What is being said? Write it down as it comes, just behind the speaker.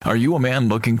Are you a man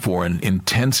looking for an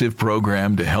intensive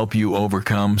program to help you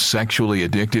overcome sexually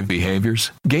addictive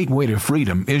behaviors? Gateway to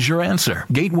Freedom is your answer.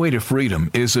 Gateway to Freedom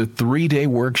is a 3-day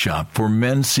workshop for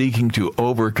men seeking to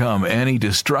overcome any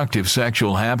destructive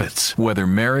sexual habits. Whether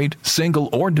married, single,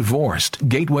 or divorced,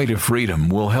 Gateway to Freedom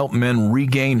will help men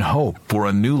regain hope for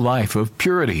a new life of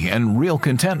purity and real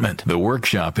contentment. The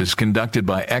workshop is conducted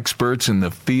by experts in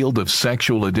the field of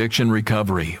sexual addiction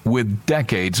recovery with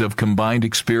decades of combined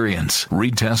experience.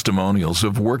 Read testimonials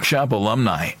of workshop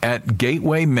alumni at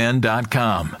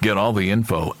gatewaymen.com. Get all the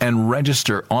info and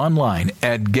register online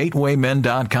at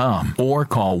gatewaymen.com or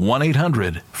call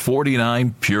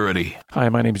 1-800-49-PURITY. Hi,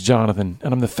 my name is Jonathan,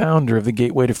 and I'm the founder of the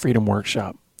Gateway to Freedom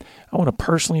Workshop. I want to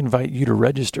personally invite you to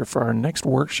register for our next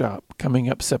workshop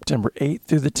coming up September 8th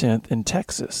through the 10th in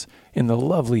Texas, in the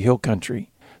lovely Hill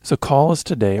Country. So call us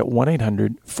today at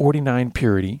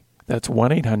 1-800-49-PURITY. That's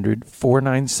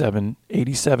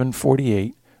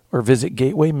 1-800-497-8748. Or visit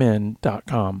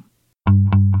gatewaymen.com.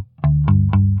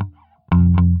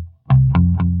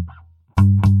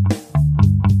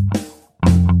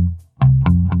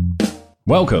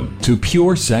 Welcome to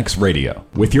Pure Sex Radio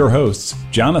with your hosts,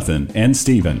 Jonathan and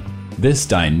Stephen. This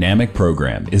dynamic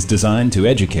program is designed to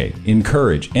educate,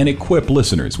 encourage, and equip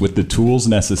listeners with the tools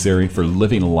necessary for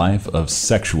living a life of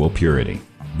sexual purity.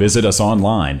 Visit us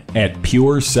online at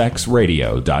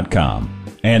puresexradio.com.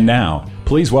 And now,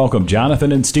 please welcome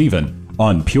Jonathan and Stephen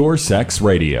on Pure Sex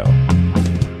Radio.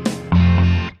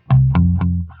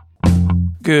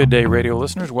 Good day, radio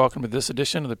listeners. Welcome to this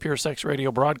edition of the Pure Sex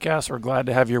Radio broadcast. We're glad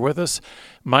to have you with us.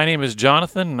 My name is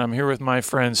Jonathan, and I'm here with my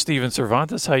friend Stephen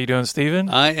Cervantes. How you doing, Stephen?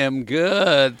 I am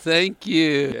good. Thank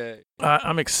you.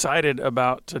 I'm excited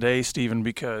about today, Stephen,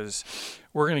 because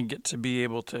we're going to get to be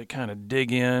able to kind of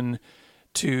dig in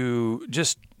to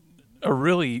just a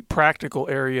really practical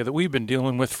area that we've been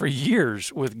dealing with for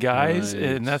years with guys, right.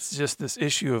 And that's just this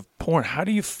issue of porn. How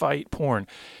do you fight porn?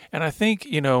 And I think,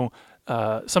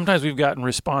 sometimes we've gotten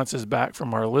responses back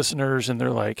from our listeners, and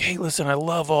they're like, hey, listen, I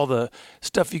love all the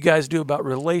stuff you guys do about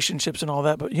relationships and all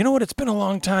that, but you know what? It's been a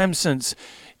long time since,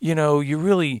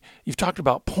 you've talked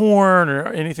about porn or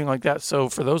anything like that. So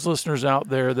for those listeners out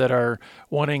there that are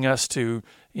wanting us to,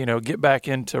 get back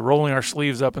into rolling our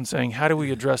sleeves up and saying, how do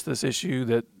we address this issue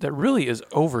that really is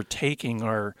overtaking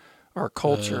our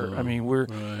culture? I mean,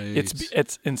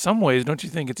 it's in some ways, don't you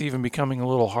think it's even becoming a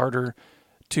little harder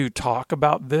to talk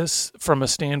about this from a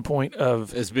standpoint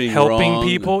of helping wrong.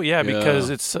 People? Yeah, because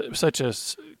it's such a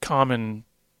common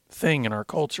thing in our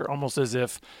culture, almost as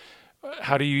if,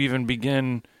 how do you even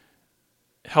begin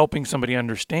helping somebody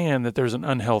understand that there's an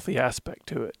unhealthy aspect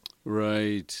to it?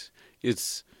 Right.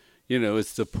 It's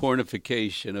the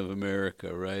pornification of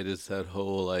America, right? It's that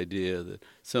whole idea that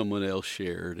someone else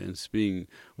shared and it's being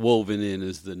woven in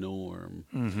as the norm.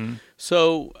 Mm-hmm.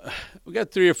 So we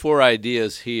got 3 or 4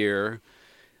 ideas here.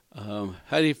 How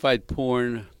do you fight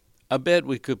porn? I bet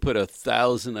we could put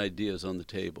 1,000 ideas on the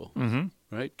table,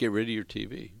 right? Get rid of your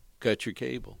TV. Cut your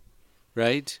cable,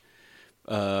 right?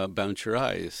 Bounce your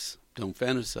eyes. Don't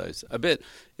fantasize. I bet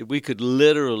if we could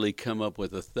literally come up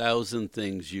with 1,000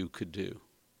 things you could do.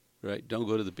 Right, don't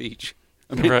go to the beach.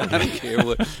 I mean, right. I don't care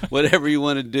whatever you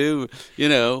want to do,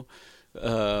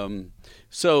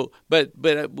 But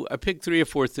I picked 3 or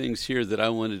 4 things here that I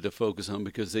wanted to focus on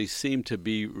because they seem to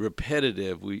be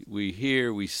repetitive. We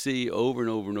hear, we see over and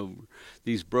over and over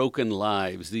these broken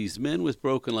lives, these men with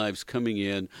broken lives coming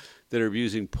in that are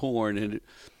using porn. And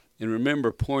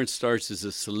remember, porn starts as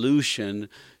a solution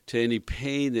to any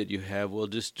pain that you have. Well,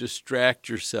 just distract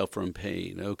yourself from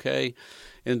pain, okay?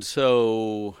 And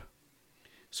so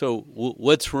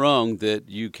what's wrong that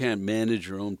you can't manage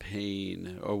your own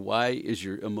pain, or why is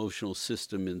your emotional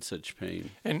system in such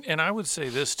pain? And I would say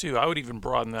this too. I would even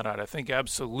broaden that out. I think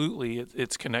absolutely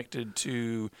it's connected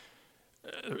to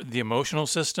the emotional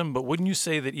system, but wouldn't you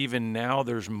say that even now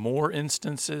there's more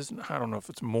instances, I don't know if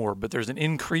it's more, but there's an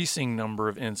increasing number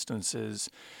of instances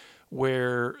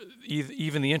where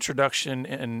even the introduction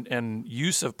and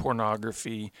use of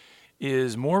pornography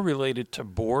is more related to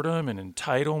boredom and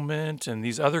entitlement and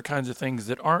these other kinds of things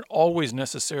that aren't always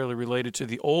necessarily related to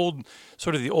the old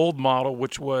model,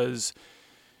 which was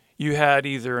you had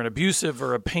either an abusive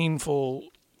or a painful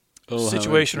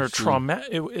situation or trauma.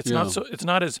 It's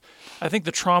not as, I think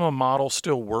the trauma model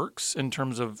still works in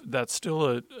terms of that's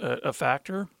still a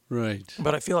factor. Right.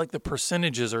 But I feel like the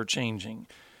percentages are changing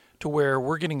to where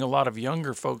we're getting a lot of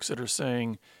younger folks that are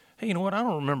saying, hey, you know what? I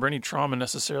don't remember any trauma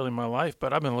necessarily in my life,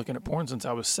 but I've been looking at porn since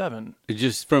I was 7.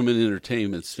 Just from an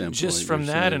entertainment standpoint. Just from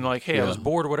that saying. And like, hey, I was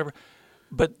bored or whatever.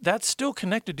 But that's still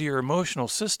connected to your emotional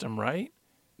system, right?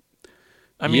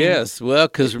 I mean, yes, well,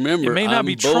 because remember, it may not I'm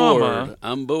be bored. trauma.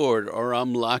 I'm bored, or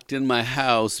I'm locked in my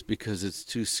house because it's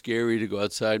too scary to go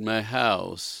outside my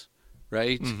house,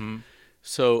 right? Mm-hmm.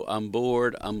 So I'm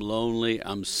bored, I'm lonely,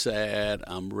 I'm sad,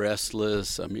 I'm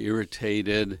restless, I'm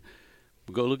irritated.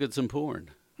 Go look at some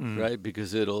porn, right?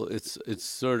 Because it's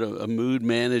sort of a mood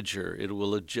manager. It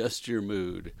will adjust your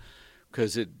mood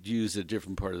because it uses a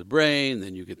different part of the brain.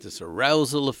 Then you get this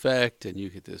arousal effect, and you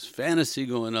get this fantasy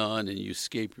going on, and you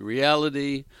escape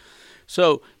reality.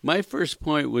 So my first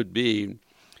point would be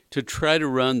to try to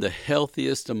run the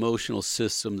healthiest emotional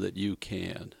system that you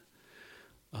can.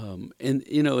 And,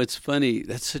 it's funny,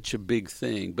 that's such a big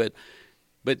thing. But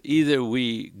either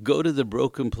we go to the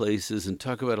broken places and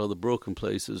talk about all the broken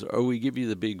places, or we give you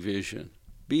the big vision.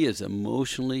 Be as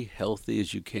emotionally healthy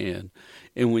as you can.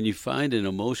 And when you find an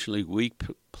emotionally weak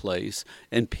place,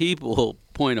 and people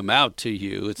point them out to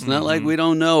you, it's not like we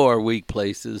don't know our weak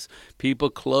places. People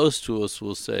close to us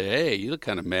will say, hey, you look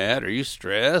kind of mad. Are you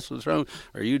stressed? What's wrong?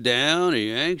 Are you down? Are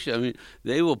you anxious? I mean,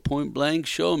 they will point blank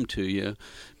show them to you.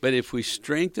 But if we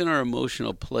strengthen our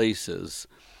emotional places,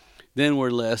 then we're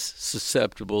less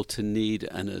susceptible to need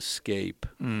an escape.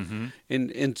 Mm-hmm.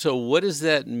 And so what does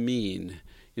that mean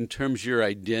in terms of your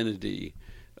identity?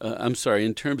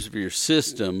 In terms of your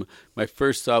system, my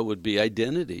first thought would be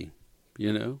identity,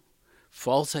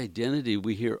 False identity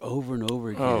we hear over and over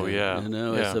again. Oh, yeah.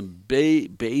 It's a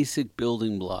basic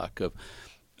building block of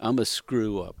I'm a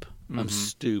screw-up, I'm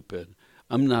stupid,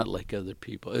 I'm not like other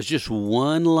people. It's just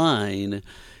one line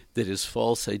that is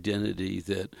false identity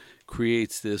that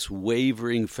creates this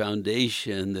wavering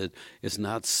foundation that is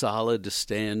not solid to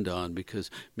stand on, because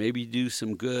maybe you do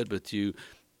some good, but you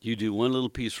do one little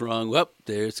piece wrong. Well,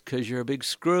 there's because you're a big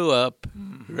screw up,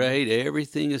 right?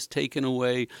 Everything is taken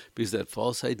away because that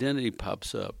false identity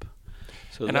pops up.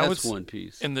 So and that's one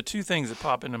piece. And the two things that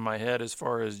pop into my head as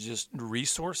far as just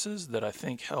resources that I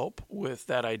think help with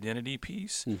that identity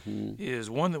piece is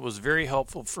one that was very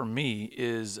helpful for me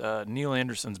is Neil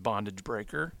Anderson's Bondage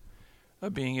Breaker.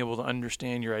 Being able to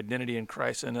understand your identity in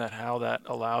Christ and how that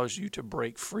allows you to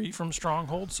break free from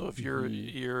strongholds. So if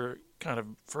you're kind of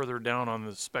further down on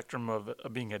the spectrum of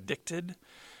being addicted,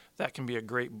 that can be a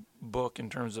great book in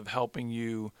terms of helping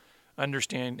you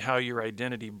understand how your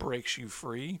identity breaks you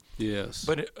free. Yes.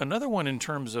 But another one in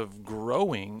terms of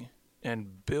growing and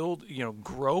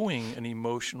growing an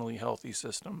emotionally healthy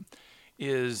system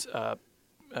is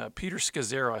Peter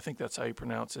Scazzero, I think that's how you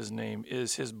pronounce his name,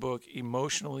 is his book,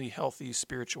 Emotionally Healthy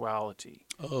Spirituality.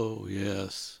 Oh,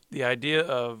 yes. The idea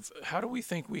of how do we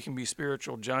think we can be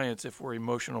spiritual giants if we're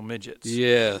emotional midgets?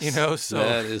 Yes. So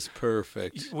that is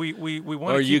perfect. We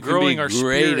want to keep growing our spirit.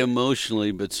 Or you can be great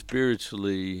emotionally, but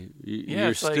spiritually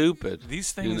you're stupid. Like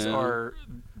these things are,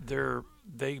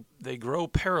 they grow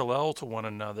parallel to one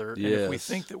another. Yes. And if we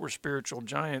think that we're spiritual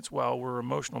giants while we're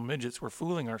emotional midgets, we're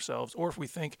fooling ourselves. Or if we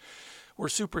think we're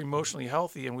super emotionally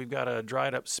healthy and we've got a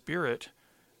dried up spirit,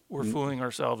 we're fooling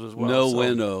ourselves as well. No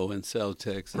bueno in South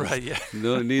Texas. Right, yeah.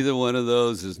 No, neither one of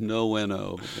those is no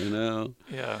bueno,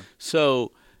 Yeah.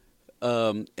 So,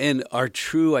 and our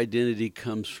true identity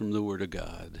comes from the Word of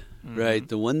God, right?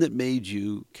 The one that made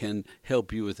you can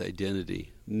help you with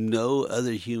identity. No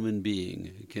other human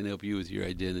being can help you with your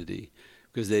identity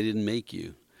because they didn't make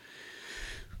you.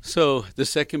 So the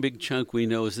second big chunk we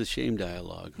know is the shame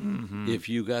dialogue. If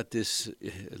you got this,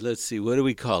 let's see, what do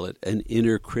we call it? An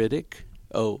inner critic?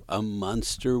 Oh, a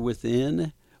monster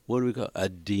within? What do we call it? A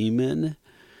demon?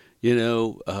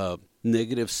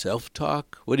 Negative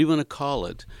self-talk? What do you want to call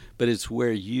it? But it's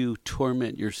where you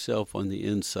torment yourself on the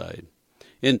inside.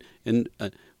 And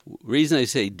reason I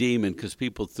say demon, because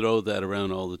people throw that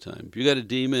around all the time. If you got a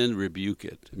demon, rebuke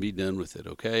it and be done with it,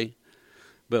 okay?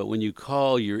 But when you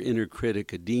call your inner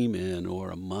critic a demon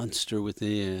or a monster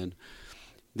within,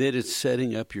 then it's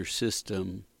setting up your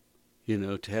system,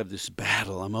 to have this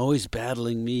battle. I'm always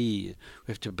battling me.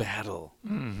 We have to battle.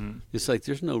 It's like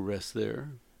there's no rest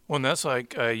there. Well, and that's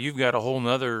like you've got a whole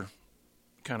nother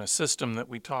kind of system that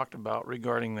we talked about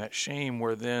regarding that shame,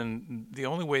 where then the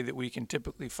only way that we can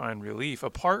typically find relief,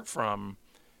 apart from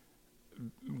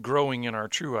growing in our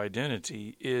true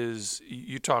identity, is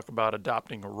you talk about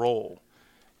adopting a role.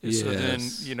 Yes. So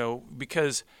then,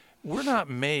 because we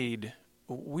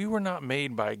were not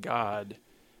made by God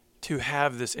to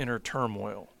have this inner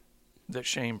turmoil that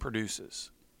shame produces,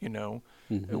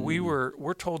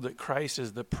 We're told that Christ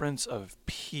is the Prince of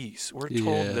Peace. We're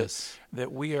told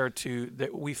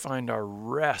that we find our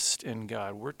rest in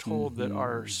God. We're told that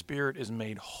our spirit is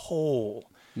made whole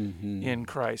in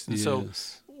Christ. And so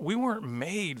we weren't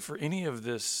made for any of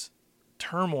this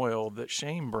turmoil that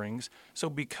shame brings. So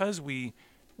because we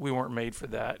we weren't made for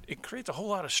that. It creates a whole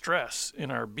lot of stress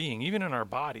in our being, even in our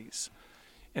bodies.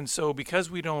 And so because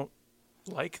we don't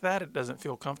like that, it doesn't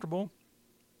feel comfortable,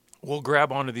 we'll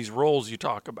grab onto these roles you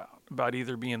talk about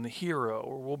either being the hero,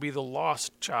 or we'll be the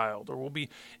lost child, or we'll be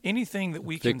anything that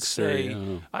we can say,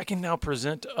 I can now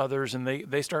present to others, and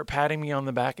they start patting me on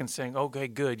the back and saying, okay,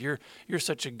 good, you're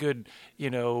such a good,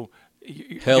 helper,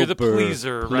 you're the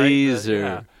pleaser,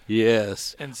 right?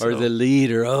 Yes. And so, or the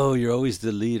leader. Oh, you're always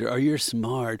the leader. Oh, you're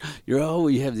smart. You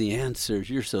have the answers.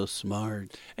 You're so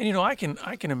smart. And I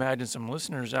can imagine some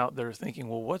listeners out there thinking,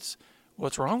 well, what's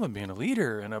wrong with being a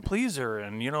leader and a pleaser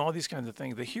and all these kinds of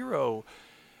things, the hero?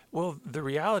 Well, the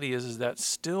reality is that's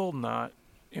still not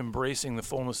embracing the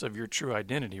fullness of your true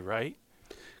identity, right?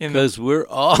 Because we're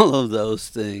all of those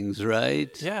things, right?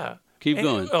 Yeah. Keep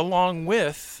going. Along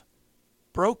with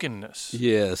brokenness.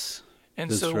 Yes.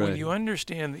 And so when you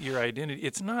understand that your identity,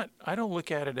 it's not, I don't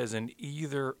look at it as an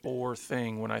either or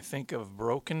thing when I think of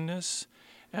brokenness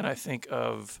and I think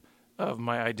of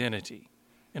my identity.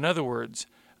 In other words,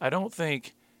 I don't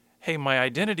think, hey, my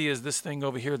identity is this thing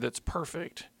over here that's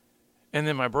perfect, and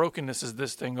then my brokenness is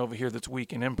this thing over here that's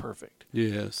weak and imperfect.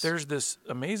 Yes. There's this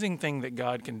amazing thing that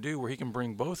God can do where he can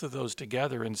bring both of those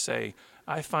together and say,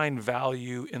 I find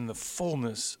value in the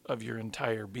fullness of your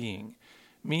entire being.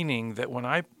 Meaning that when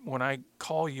I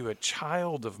call you a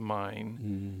child of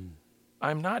mine,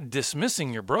 I'm not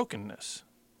dismissing your brokenness.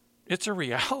 It's a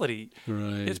reality.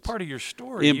 Right. It's part of your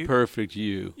story. Imperfect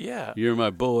you. Yeah. You're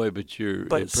my boy, but you're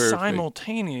imperfect. But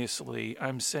simultaneously,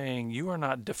 I'm saying you are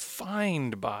not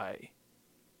defined by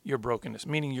your brokenness,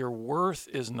 meaning your worth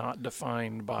is not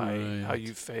defined by how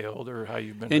you failed or how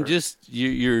you've been hurt. Just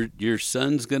your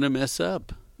son's going to mess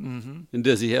up. Mm-hmm. And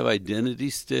does he have identity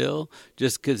still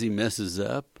just because he messes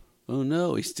up? Oh,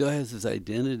 no, he still has his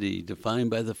identity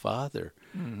defined by the Father,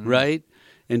 right?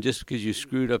 And just because you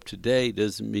screwed up today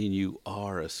doesn't mean you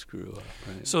are a screw-up,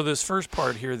 right? So this first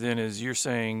part here then is you're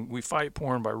saying we fight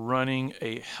porn by running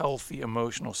a healthy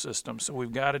emotional system. So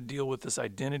we've got to deal with this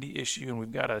identity issue, and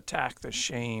we've got to attack the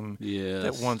shame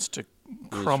that wants to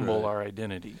crumble our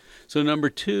identity. So number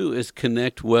 2 is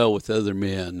connect well with other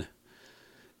men.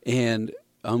 And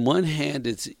on one hand,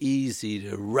 it's easy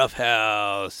to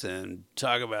roughhouse and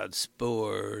talk about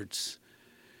sports,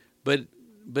 but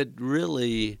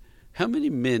really, how many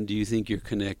men do you think you're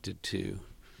connected to?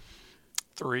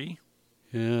 3.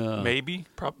 Yeah. Maybe.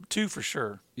 2 for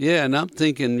sure. Yeah, and I'm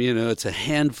thinking, it's a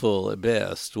handful at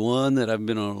best. One that I've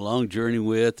been on a long journey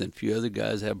with, and a few other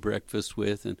guys I have breakfast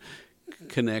with and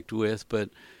connect with,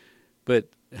 but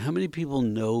how many people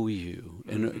know you?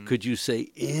 And could you say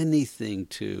anything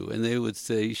to? And they would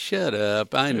say, shut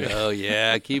up. I know.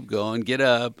 Yeah, keep going. Get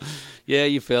up. Yeah,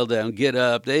 you fell down. Get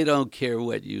up. They don't care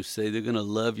what you say. They're going to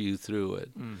love you through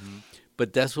it. Mm-hmm.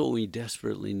 But that's what we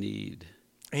desperately need.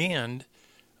 And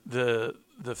the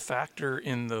factor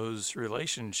in those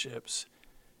relationships,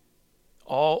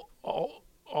 all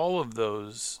of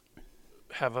those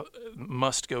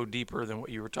must go deeper than what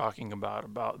you were talking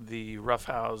about the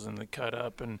roughhouse and the cut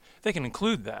up, and they can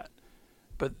include that,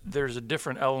 but there's a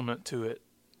different element to it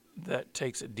that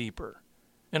takes it deeper.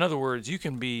 In other words, you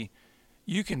can be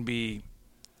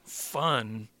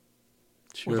fun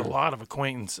with a lot of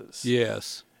acquaintances.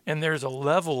 Yes. And there's a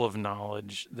level of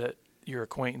knowledge that your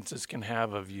acquaintances can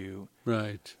have of you.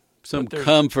 Right. Some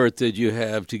comfort that you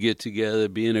have to get together,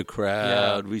 be in a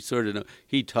crowd. Yeah. We sort of know.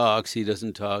 He talks, he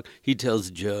doesn't talk. He tells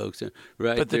jokes,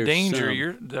 right? But the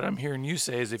danger that I'm hearing you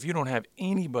say is if you don't have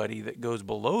anybody that goes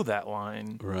below that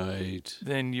line, right,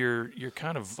 then you're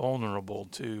kind of vulnerable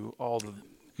to all the,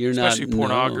 you're especially not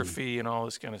pornography and all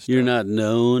this kind of stuff. You're not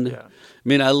known. Yeah. I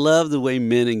mean, I love the way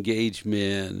men engage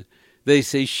men. They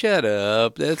say, shut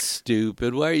up, that's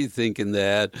stupid. Why are you thinking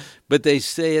that? But they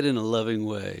say it in a loving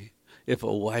way. If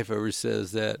a wife ever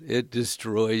says that, it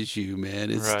destroys you, man.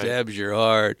 It stabs your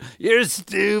heart. You're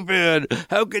stupid.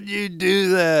 How could you do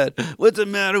that? What's the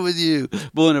matter with you?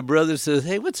 But when a brother says,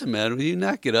 hey, what's the matter with you?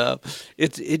 Knock it up.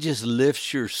 It just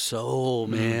lifts your soul,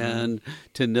 man,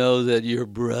 to know that your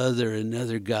brother,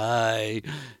 another guy,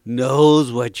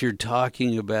 knows what you're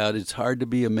talking about. It's hard to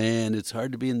be a man. It's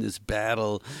hard to be in this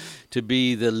battle, to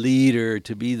be the leader,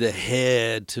 to be the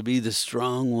head, to be the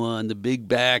strong one, the big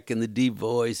back and the deep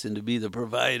voice, and to be the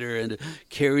provider and to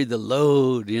carry the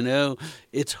load,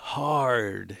 It's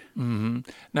hard. Mm-hmm.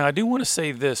 Now, I do want to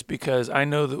say this because I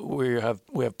know that we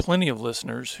have plenty of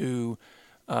listeners who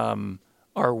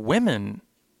are women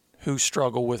who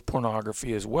struggle with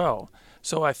pornography as well.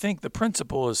 So I think the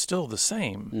principle is still the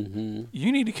same. Mm-hmm.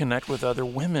 You need to connect with other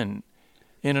women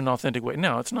in an authentic way.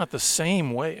 Now, it's not the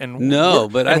same way, and No,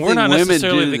 but I we're think not women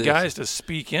necessarily do the this. guys to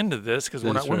speak into this because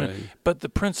we're That's not women. right. But the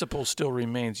principle still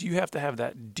remains. You have to have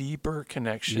that deeper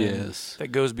connection Yes. that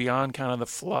goes beyond kind of the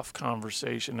fluff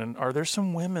conversation. And are there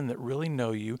some women that really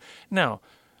know you? Now,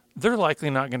 they're likely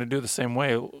not going to do the same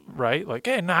way, right? Like,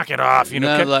 hey, knock it off. You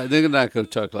know, They're not going to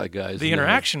talk like guys. the no.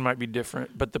 interaction might be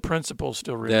different, but the principle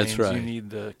still remains. That's right. You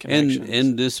need the connections.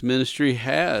 And this ministry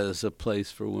has a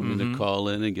place for women to call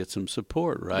in and get some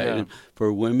support, right? Yeah. And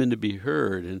for women to be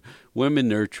heard. And women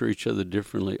nurture each other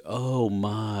differently. Oh,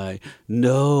 my.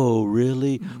 No,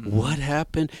 really? What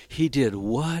happened? He did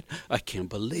what? I can't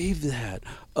believe that.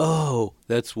 Oh,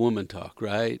 that's woman talk,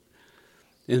 right?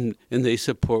 And they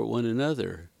support one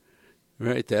another.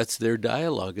 Right, that's their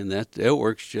dialogue, and that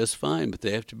works just fine. But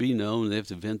they have to be known; they have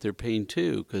to vent their pain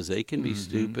too, because they can be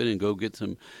stupid and go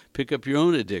pick up your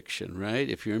own addiction. Right,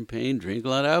 if you're in pain, drink a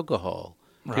lot of alcohol.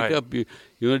 Right. Pick up you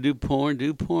want to do porn,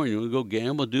 do porn. You want to go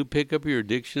gamble, pick up your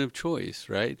addiction of choice.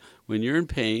 Right, when you're in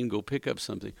pain, go pick up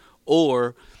something,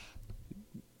 or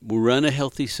run a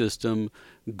healthy system.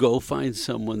 Go find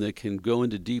someone that can go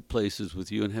into deep places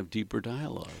with you and have deeper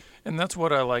dialogue. And that's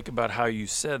what I like about how you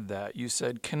said that. You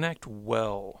said connect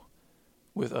well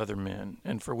with other men,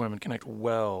 and for women, connect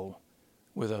well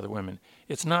with other women.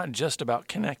 It's not just about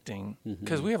connecting,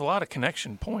 because we have a lot of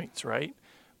connection points, right?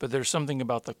 But there's something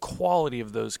about the quality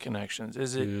of those connections.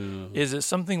 Is it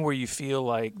something where you feel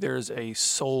like there's a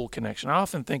soul connection? I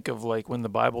often think of like when the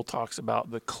Bible talks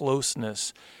about the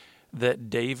closeness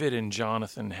that David and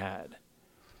Jonathan had.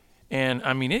 And,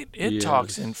 I mean, it Yes.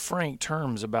 talks in frank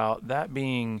terms about that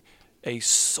being a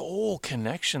soul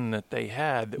connection that they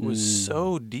had that was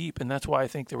so deep. And that's why I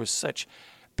think there was such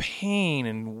pain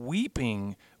and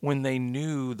weeping when they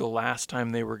knew the last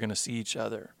time they were going to see each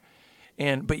other.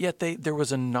 But yet there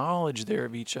was a knowledge there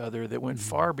of each other that went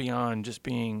far beyond just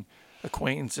being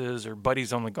acquaintances or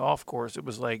buddies on the golf course. It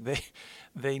was like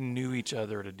they knew each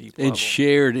other at a deep level. And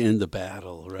shared in the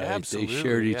battle, right? Absolutely, They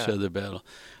shared each yeah. other battle.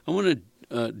 I want to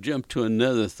jump to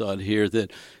another thought here,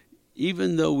 that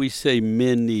even though we say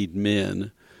men need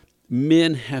men,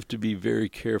 men have to be very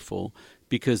careful,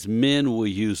 because men will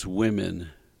use women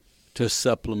to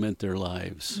supplement their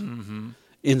lives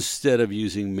instead of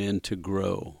using men to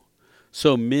grow.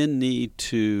 So men need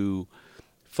to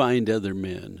find other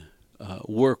men,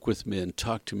 work with men,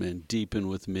 talk to men, deepen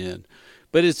with men.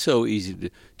 But it's so easy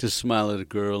to smile at a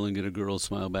girl and get a girl to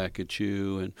smile back at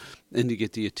you, and to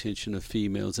get the attention of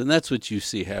females. And that's what you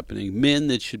see happening. Men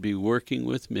that should be working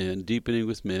with men, deepening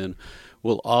with men,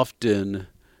 will often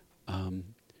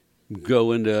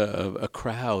go into a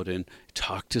crowd and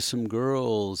talk to some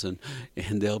girls, and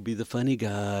they'll be the funny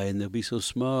guy, and they'll be so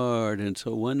smart and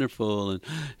so wonderful,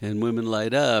 and women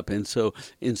light up. And so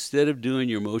instead of doing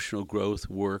your emotional growth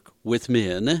work with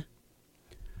men,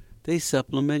 they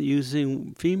supplement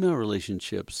using female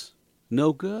relationships.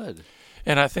 No good.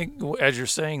 And I think as you're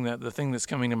saying that, the thing that's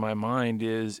coming to my mind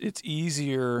is it's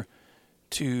easier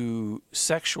to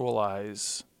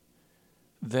sexualize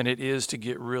than it is to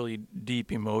get really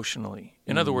deep emotionally.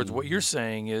 In other words, what you're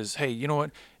saying is, hey, you know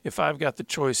what? If I've got the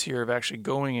choice here of actually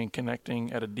going and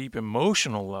connecting at a deep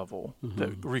emotional level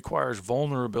that requires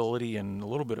vulnerability and a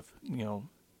little bit of,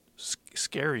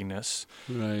 scariness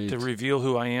Right. to reveal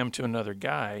who I am to another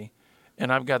guy,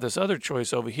 and I've got this other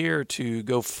choice over here to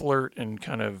go flirt and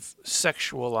kind of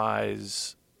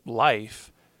sexualize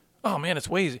life. Oh man, it's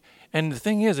way easy. And the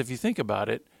thing is, if you think about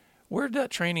it, where did that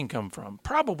training come from?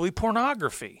 Probably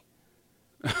pornography.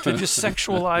 To just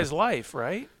sexualize life,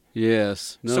 right?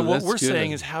 Yes. No, So what that's we're good.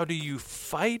 saying is, how do you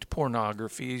fight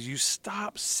pornography? Is you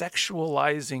stop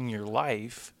sexualizing your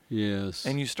life, Yes.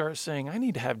 and you start saying, I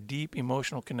need to have deep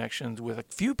emotional connections with a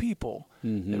few people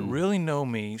that really know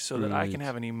me, so that I can Right.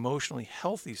 have an emotionally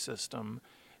healthy system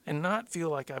and not feel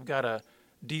like I've got to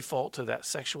default to that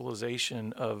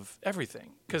sexualization of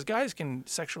everything. Because guys can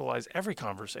sexualize every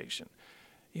conversation,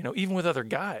 even with other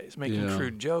guys, making Yeah.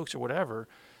 crude jokes or whatever.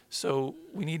 So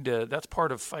we need to, that's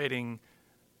part of fighting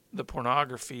the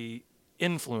pornography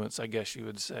influence, I guess you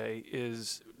would say,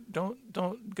 is don't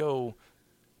go,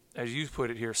 as you put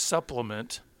it here,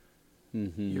 supplement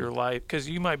your life. Because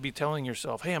you might be telling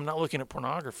yourself, hey, I'm not looking at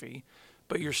pornography,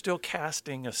 but you're still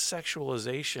casting a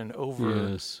sexualization over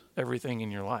Yes. everything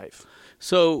in your life.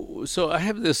 So I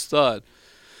have this thought.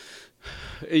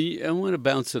 I want to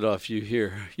bounce it off you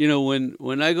here.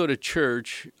 When I go to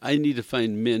church, I need to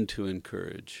find men to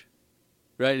encourage,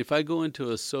 right? If I go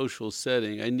into a social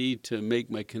setting, I need to make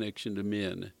my connection to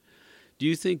men. Do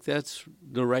you think that's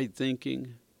the right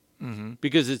thinking?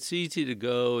 Because it's easy to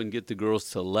go and get the girls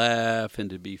to laugh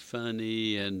and to be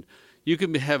funny and, you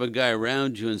can have a guy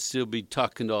around you and still be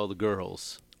talking to all the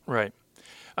girls. Right.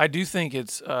 I do think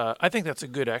I think that's a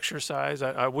good exercise.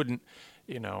 I wouldn't,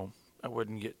 I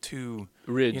wouldn't get too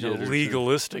Rigid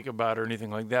legalistic about it or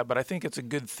anything like that. But I think it's a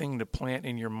good thing to plant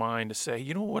in your mind to say,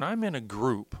 when I'm in a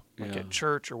group, like at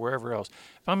church or wherever else,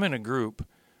 if I'm in a group,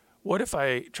 what if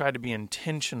I try to be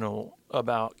intentional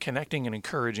about connecting and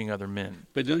encouraging other men?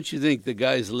 But don't you think the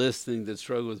guys listening that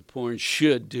struggle with porn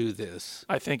should do this?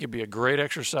 I think it'd be a great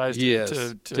exercise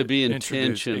to be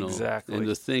intentional. Exactly. And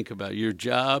to think about your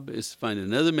job is to find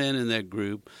another man in that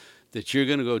group that you're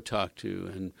going to go talk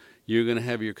to, and you're going to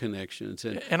have your connections.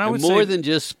 And I would more say, than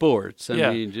just sports. I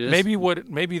mean,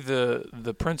 maybe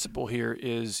the principle here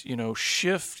is,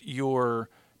 shift your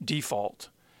default.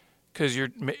 Because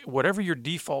whatever your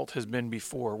default has been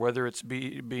before, whether it's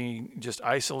being just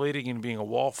isolating and being a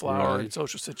wallflower in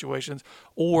social situations,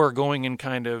 or going and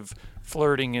kind of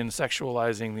flirting and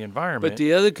sexualizing the environment. But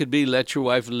the other could be let your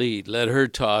wife lead, let her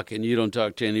talk, and you don't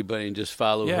talk to anybody and just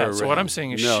follow her around. So what I'm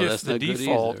saying is shift the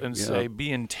default and Yeah. say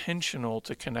be intentional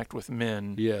to connect with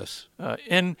men. Yes.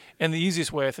 And the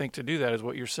easiest way I think to do that is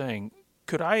what you're saying.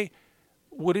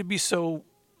 Would it be so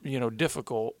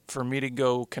difficult for me to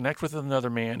go connect with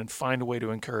another man and find a way to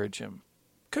encourage him?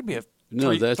 Could be a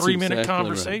three-minute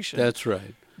conversation. Right. That's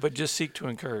right. But just seek to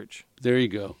encourage. There you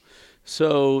go.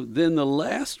 So then the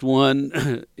last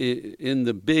one in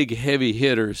the big heavy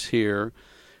hitters here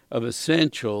of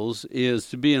essentials is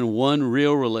to be in one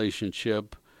real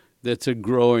relationship that's a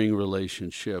growing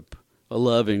relationship, a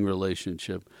loving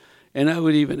relationship. And I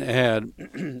would even add,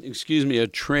 a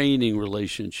training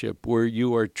relationship where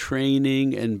you are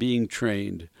training and being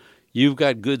trained. You've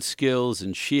got good skills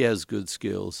and she has good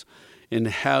skills. And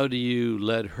how do you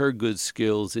let her good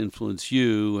skills influence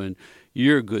you and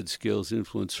your good skills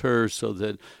influence her so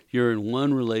that you're in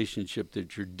one relationship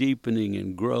that you're deepening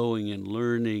and growing and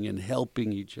learning and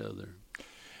helping each other?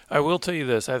 I will tell you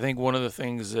this. I think one of the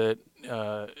things that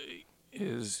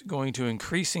is going to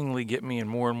increasingly get me in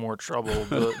more and more trouble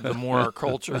the more our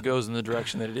culture goes in the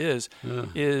direction that it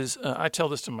is I tell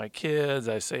this to my kids,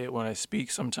 I say it when I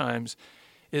speak sometimes,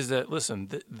 is that, listen,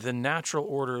 the natural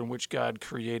order in which God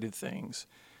created things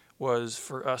was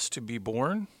for us to be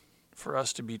born, for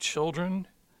us to be children,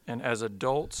 and as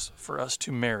adults, for us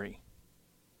to marry.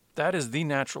 That is the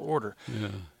natural order. Yeah.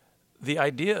 The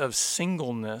idea of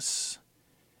singleness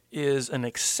is an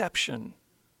exception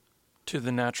to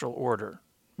the natural order,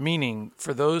 meaning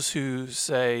for those who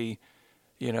say,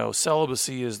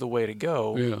 celibacy is the way to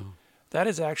go, that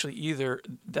is actually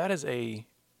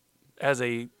as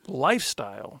a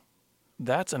lifestyle,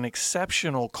 that's an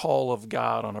exceptional call of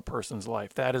God on a person's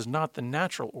life. That is not the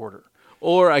natural order.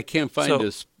 Or I can't find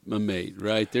a mate,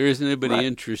 right? There isn't anybody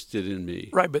interested in me.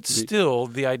 Right, but still,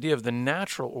 the idea of the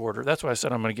natural order, that's why I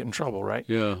said I'm going to get in trouble, right?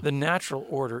 Yeah. The natural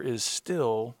order is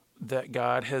still that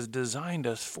God has designed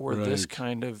us for this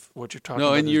kind of what you're talking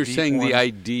about. No, and you're saying the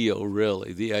ideal,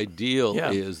 really. The ideal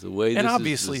is the way this is designed. And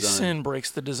obviously sin breaks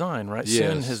the design, right? Yes,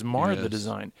 sin has marred the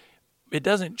design. It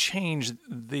doesn't change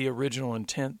the original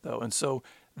intent, though. And so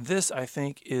this, I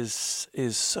think, is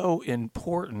so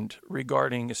important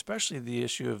regarding especially the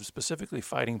issue of specifically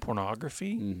fighting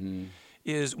pornography,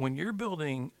 is when you're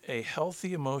building a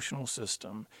healthy emotional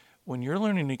system, when you're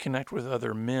learning to connect with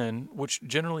other men, which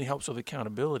generally helps with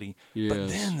accountability, but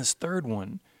then this third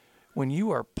one, when you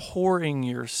are pouring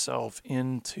yourself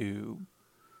into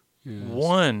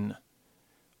one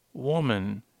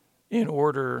woman in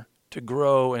order to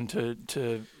grow and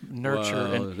to nurture.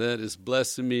 Wow, and that is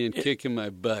blessing me and kicking my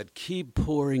butt. Keep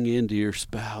pouring into your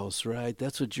spouse, right?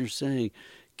 That's what you're saying.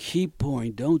 Keep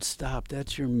pouring. Don't stop.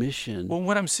 That's your mission. Well,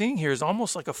 what I'm seeing here is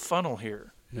almost like a funnel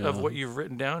here of what you've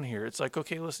written down here. It's like,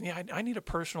 okay, listen, I need a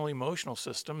personal emotional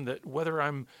system that whether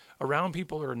I'm around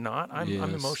people or not, I'm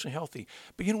emotionally healthy.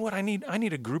 But you know what? I need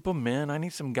a group of men. I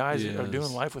need some guys that are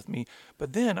doing life with me.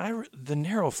 But then the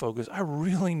narrow focus, I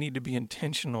really need to be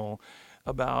intentional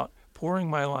about pouring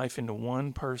my life into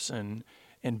one person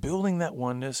and building that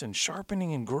oneness and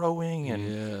sharpening and growing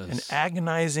and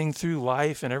agonizing through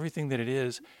life and everything that it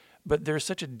is. But there's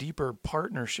such a deeper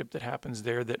partnership that happens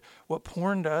there that what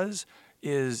porn does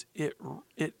is it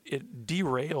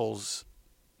derails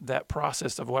that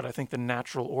process of what I think the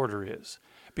natural order is.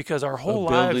 Because our whole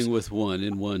lives... building with one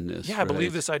in oneness. Yeah, I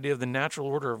believe this idea of the natural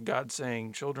order of God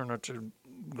saying children are to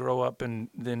grow up and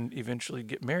then eventually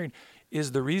get married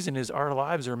is the reason is our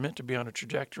lives are meant to be on a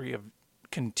trajectory of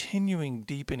continuing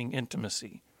deepening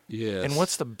intimacy. Yes. And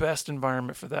what's the best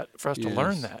environment for us to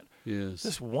learn that? Yes.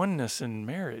 This oneness in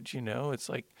marriage, it's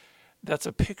like that's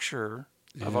a picture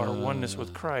of our oneness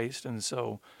with Christ. And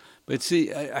so But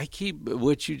see, I keep,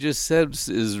 what you just said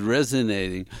is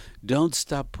resonating. Don't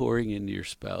stop pouring into your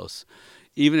spouse.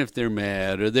 Even if they're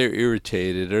mad or they're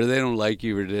irritated or they don't like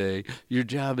you today, your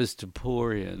job is to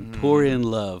pour in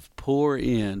love, pour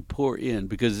in,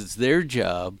 because it's their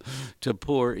job to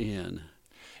pour in.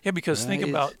 Yeah, because think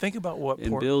about what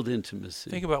build intimacy.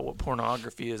 Think about what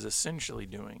pornography is essentially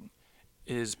doing.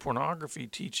 Is pornography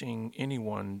teaching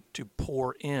anyone to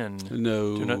pour in?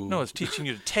 No, it's teaching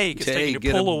you to take. It's teaching you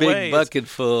to pull away. Get a big bucket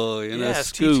full, it's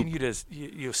scoop. teaching you to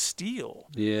you steal.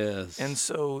 Yes. And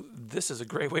so this is a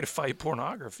great way to fight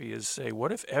pornography, is say,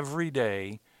 what if every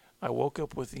day I woke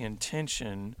up with the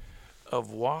intention of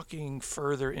walking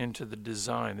further into the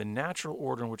design, the natural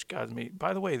order in which God's made.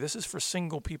 By the way, this is for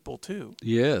single people too.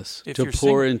 Yes, if to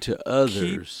pour into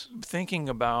others. Keep thinking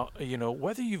about,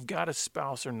 whether you've got a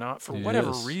spouse or not, for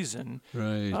whatever reason.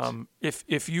 Right.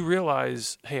 If you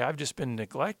realize, hey, I've just been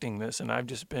neglecting this and I've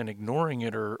just been ignoring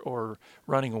it or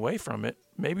running away from it,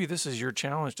 maybe this is your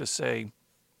challenge to say,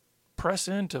 press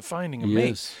into finding a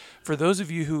mate. For those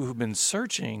of you who have been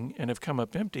searching and have come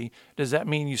up empty, does that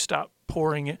mean you stop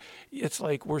pouring it? It's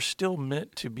like we're still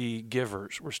meant to be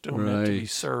givers. We're still meant to be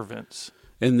servants.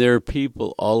 And there are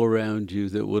people all around you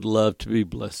that would love to be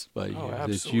blessed by you,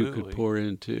 that you could pour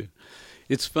into.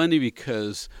 It's funny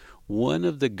because one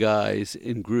of the guys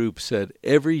in group said,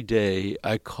 every day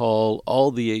I call all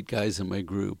the 8 guys in my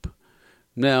group.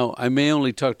 Now, I may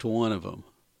only talk to one of them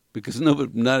because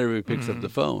not everybody picks up the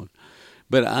phone.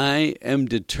 But I am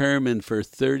determined for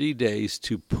 30 days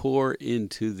to pour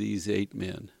into these 8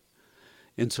 men.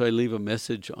 And so I leave a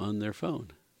message on their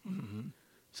phone. Mm-hmm.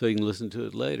 So you can listen to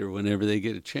it later whenever they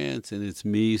get a chance. And it's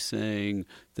me saying,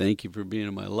 thank you for being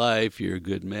in my life. You're a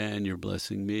good man. You're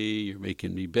blessing me. You're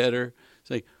making me better.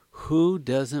 It's like, who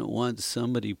doesn't want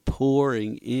somebody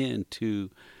pouring into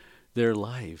their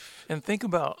life? And think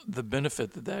about the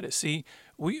benefit that is. See,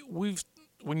 we've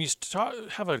when you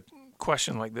have a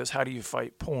question like this, how do you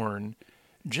fight porn?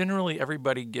 Generally,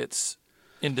 everybody gets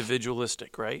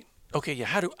individualistic, right? Okay,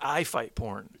 how do I fight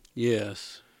porn?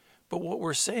 Yes. But what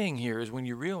we're saying here is when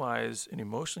you realize an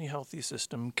emotionally healthy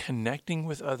system, connecting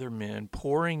with other men,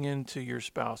 pouring into your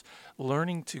spouse,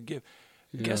 learning to give,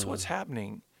 guess what's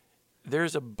happening?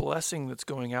 There's a blessing that's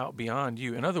going out beyond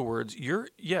you. In other words,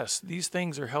 these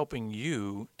things are helping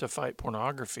you to fight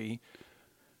pornography,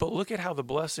 but look at how the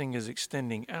blessing is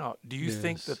extending out. Do you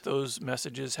think that those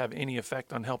messages have any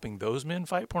effect on helping those men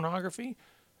fight pornography?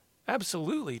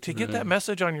 Absolutely. To get that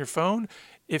message on your phone,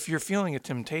 if you're feeling a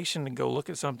temptation to go look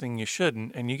at something you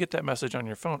shouldn't, and you get that message on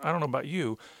your phone, I don't know about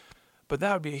you, but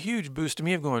that would be a huge boost to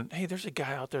me of going, hey, there's a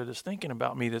guy out there that's thinking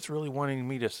about me, that's really wanting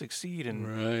me to succeed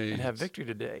and have victory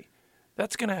today.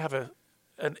 That's going to have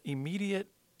an immediate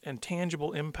and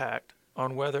tangible impact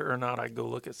on whether or not I go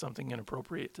look at something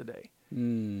inappropriate today.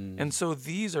 And so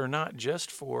these are not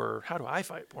just for how do I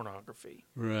fight pornography,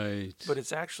 right? But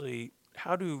it's actually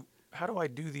how do I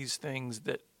do these things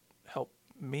that help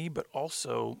me, but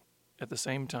also at the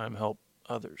same time help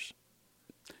others.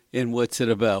 And what's it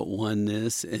about?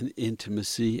 Oneness and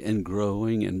intimacy and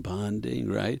growing and bonding,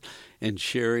 right? And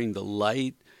sharing the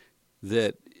light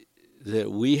that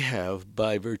we have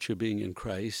by virtue of being in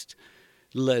Christ,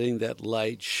 letting that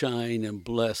light shine and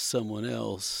bless someone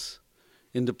else,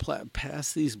 and to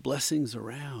pass these blessings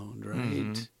around,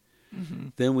 right? Mm-hmm.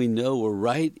 Then we know we're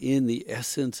right in the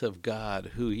essence of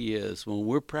God, who He is. When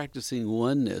we're practicing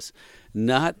oneness,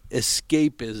 not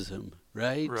escapism,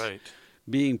 right? Right.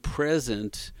 Being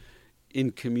present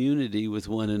in community with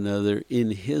one another,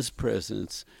 in His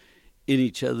presence, in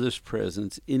each other's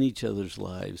presence, in each other's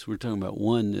lives. We're talking about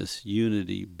oneness,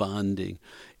 unity, bonding.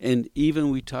 And even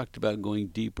we talked about going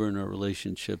deeper in our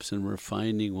relationships and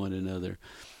refining one another.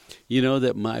 You know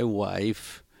that my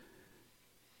wife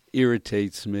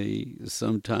irritates me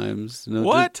sometimes.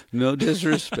 No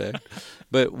disrespect.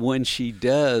 But when she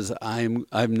does, I'm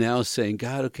now saying,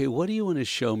 God, okay, what do you want to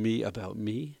show me about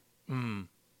me?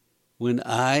 When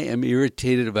I am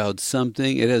irritated about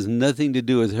something, it has nothing to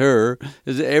do with her.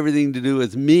 It has everything to do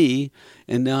with me.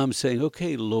 And now I'm saying,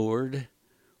 okay, Lord,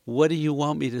 what do you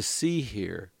want me to see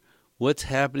here? What's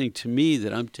happening to me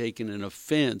that I'm taking an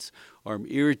offense, or I'm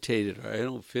irritated, or I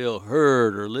don't feel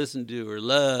heard or listened to or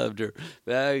loved or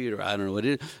valued, or I don't know what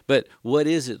it is. But what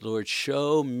is it, Lord?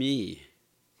 Show me.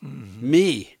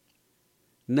 Me.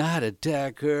 Not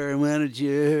attack her and manage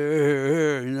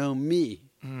her, me.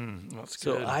 That's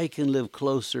so good. I can live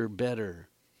closer, better.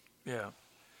 Yeah.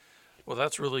 Well,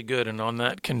 that's really good. And on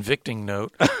that convicting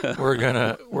note,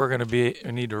 we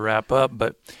need to wrap up.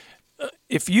 But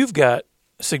if you've got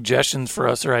suggestions for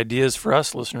us or ideas for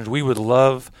us, listeners, we would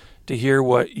love to hear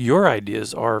what your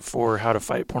ideas are for how to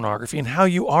fight pornography and how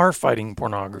you are fighting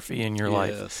pornography in your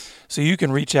life. So you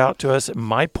can reach out to us at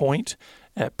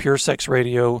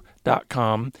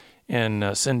mypoint@puresexradio.com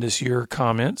and send us your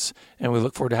comments. And we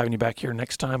look forward to having you back here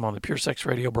next time on the Pure Sex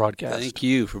Radio broadcast. Thank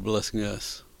you for blessing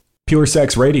us. Pure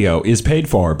Sex Radio is paid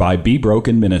for by Be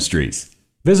Broken Ministries.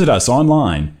 Visit us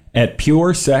online at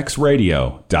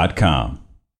puresexradio.com.